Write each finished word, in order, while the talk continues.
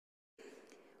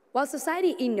While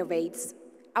society innovates,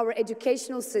 our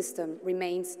educational system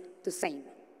remains the same.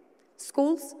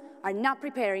 Schools are not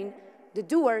preparing the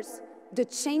doers, the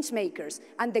change makers,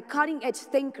 and the cutting-edge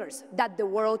thinkers that the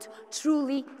world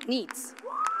truly needs.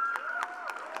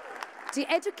 The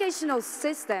educational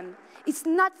system is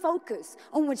not focused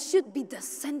on what should be the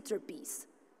centerpiece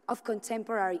of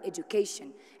contemporary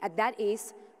education, and that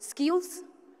is skills,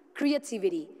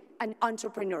 creativity, and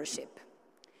entrepreneurship.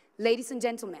 Ladies and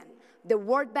gentlemen, the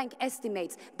World Bank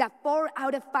estimates that 4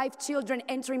 out of 5 children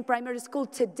entering primary school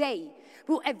today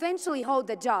will eventually hold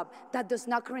a job that does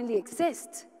not currently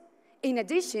exist. In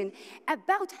addition,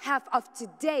 about half of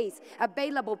today's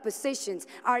available positions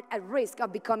are at risk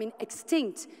of becoming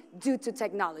extinct due to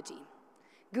technology.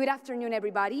 Good afternoon,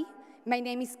 everybody. My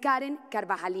name is Karen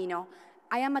Carvajalino.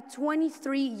 I am a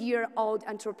 23-year-old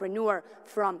entrepreneur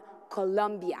from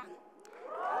Colombia,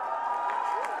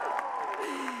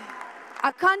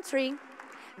 a country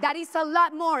that is a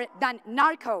lot more than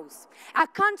narcos, a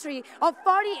country of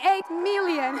 48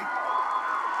 million.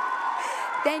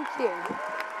 Thank you.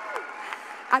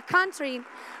 A country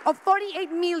of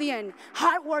 48 million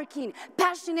hardworking,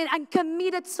 passionate, and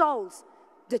committed souls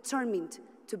determined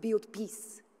to build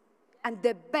peace. And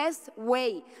the best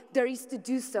way there is to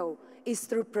do so is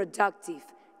through productive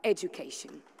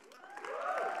education.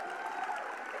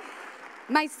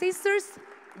 My sisters,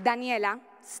 Daniela,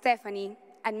 Stephanie,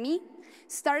 and me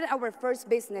started our first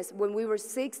business when we were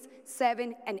 6,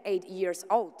 7, and 8 years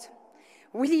old.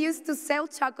 We used to sell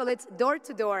chocolates door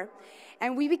to door,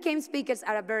 and we became speakers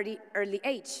at a very early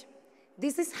age.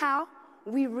 This is how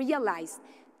we realized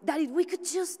that if we could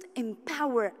just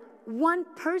empower one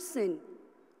person,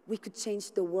 we could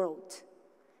change the world.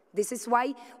 This is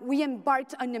why we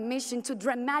embarked on a mission to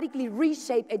dramatically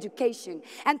reshape education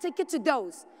and take it to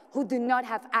those who do not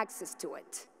have access to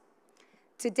it.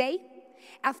 Today,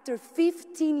 after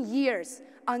 15 years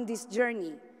on this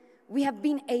journey, we have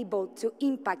been able to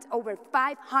impact over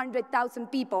 500,000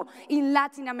 people in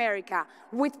Latin America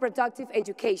with productive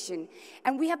education.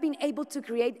 And we have been able to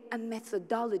create a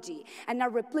methodology and a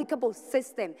replicable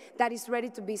system that is ready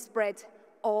to be spread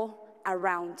all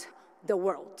around the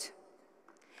world.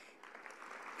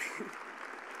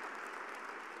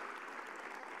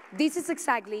 This is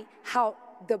exactly how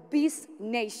the Biz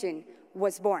Nation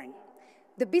was born.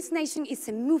 The Biz Nation is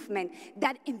a movement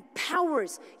that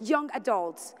empowers young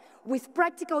adults with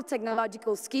practical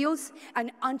technological skills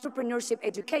and entrepreneurship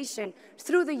education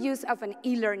through the use of an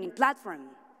e-learning platform.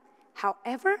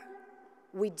 However,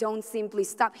 we don't simply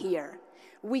stop here.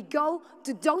 We go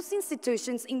to those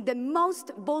institutions in the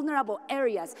most vulnerable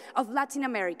areas of Latin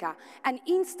America and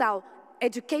install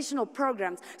educational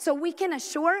programs so we can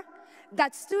assure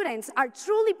that students are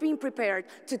truly being prepared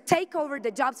to take over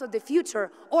the jobs of the future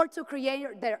or to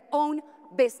create their own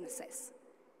businesses.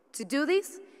 To do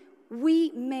this,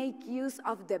 we make use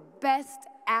of the best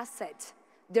asset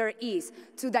there is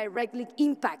to directly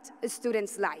impact a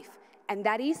student's life, and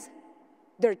that is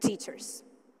their teachers.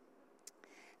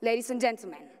 Ladies and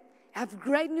gentlemen, I have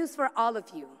great news for all of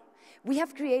you. We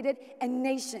have created a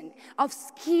nation of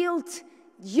skilled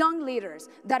young leaders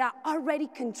that are already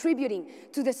contributing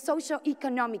to the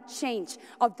socio-economic change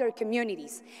of their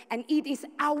communities. And it is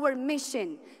our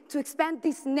mission to expand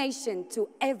this nation to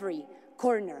every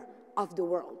corner of the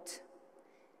world.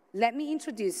 Let me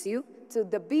introduce you to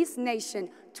the Biz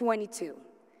Nation 22,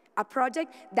 a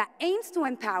project that aims to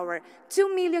empower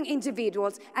 2 million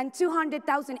individuals and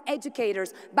 200,000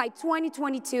 educators by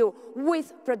 2022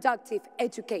 with productive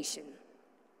education.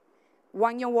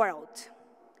 One Young World.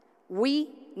 We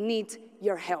need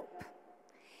your help.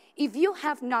 If you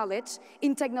have knowledge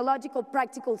in technological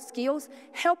practical skills,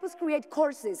 help us create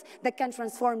courses that can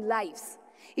transform lives.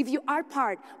 If you are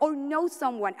part or know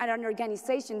someone at an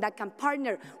organization that can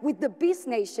partner with the Biz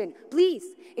Nation,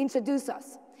 please introduce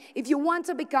us. If you want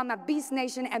to become a Biz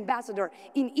Nation ambassador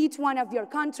in each one of your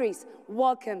countries,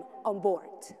 welcome on board.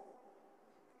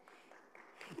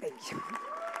 Thank you.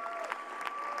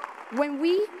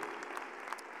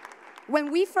 When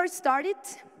we first started,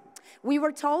 we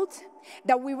were told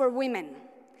that we were women.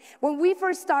 When we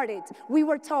first started, we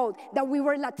were told that we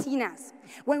were Latinas.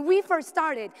 When we first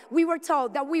started, we were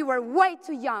told that we were way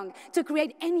too young to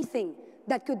create anything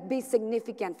that could be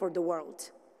significant for the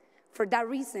world. For that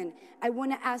reason, I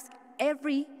want to ask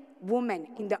every woman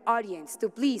in the audience to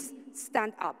please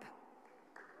stand up.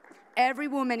 Every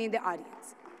woman in the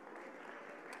audience.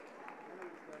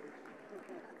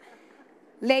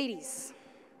 Ladies,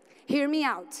 hear me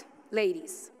out,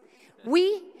 ladies.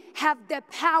 We have the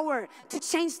power to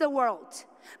change the world,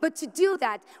 but to do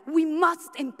that, we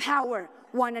must empower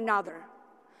one another.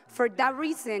 For that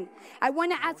reason, I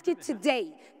want to ask you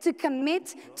today to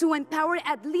commit to empower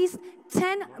at least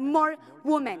 10 more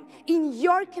women in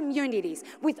your communities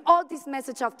with all this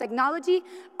message of technology,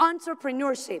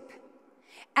 entrepreneurship,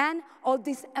 and all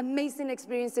these amazing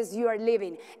experiences you are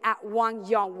living at One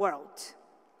Young World.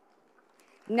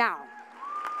 Now,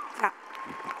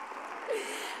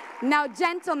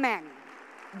 gentlemen,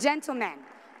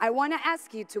 I want to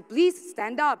ask you to please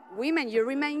stand up. Women, you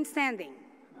remain standing.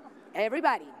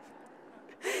 Everybody.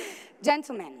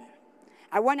 Gentlemen,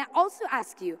 I want to also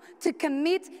ask you to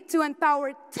commit to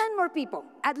empower 10 more people,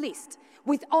 at least,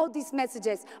 with all these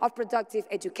messages of productive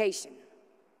education.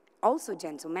 Also,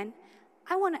 gentlemen,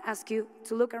 I want to ask you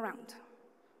to look around.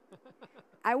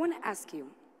 I want to ask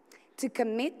you to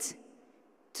commit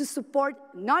to support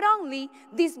not only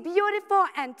this beautiful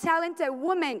and talented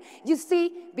woman you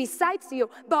see besides you,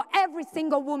 but every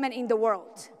single woman in the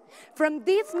world. From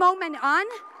this moment on,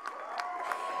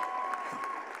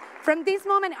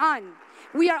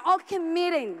 we are all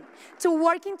committing to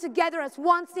working together as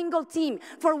one single team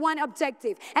for one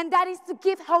objective, and that is to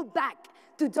give hope back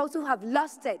to those who have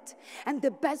lost it. And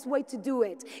the best way to do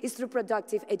it is through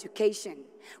productive education.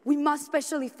 We must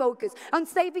especially focus on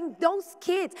saving those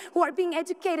kids who are being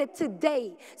educated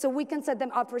today so we can set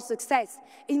them up for success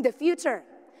in the future.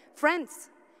 Friends,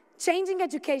 changing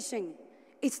education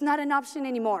is not an option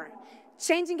anymore.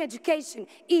 Changing education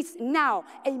is now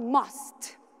a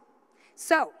must.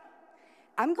 So,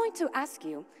 I'm going to ask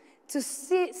you to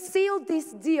seal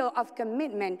this deal of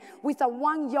commitment with a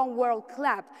One Young World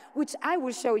clap, which I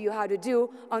will show you how to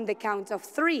do on the count of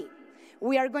 3.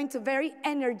 We are going to very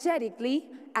energetically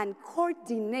and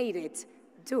coordinated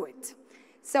do it.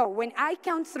 So when I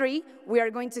count 3, we are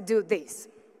going to do this.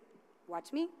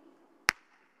 Watch me.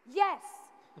 Yes.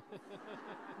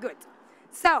 Good.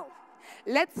 So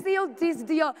let's seal this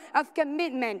deal of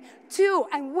commitment to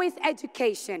and with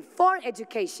education, for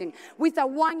education, with a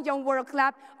One Young World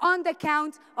clap on the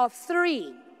count of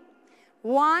 3.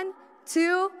 1,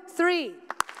 2, 3.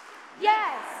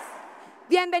 Yes!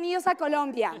 Bienvenidos a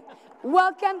Colombia.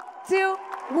 Welcome to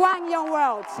One Young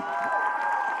World.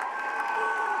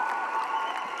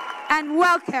 And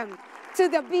welcome to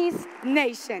the Biz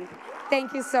Nation.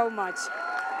 Thank you so much.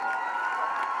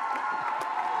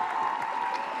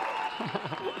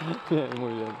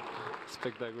 Muy bien,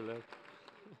 espectacular.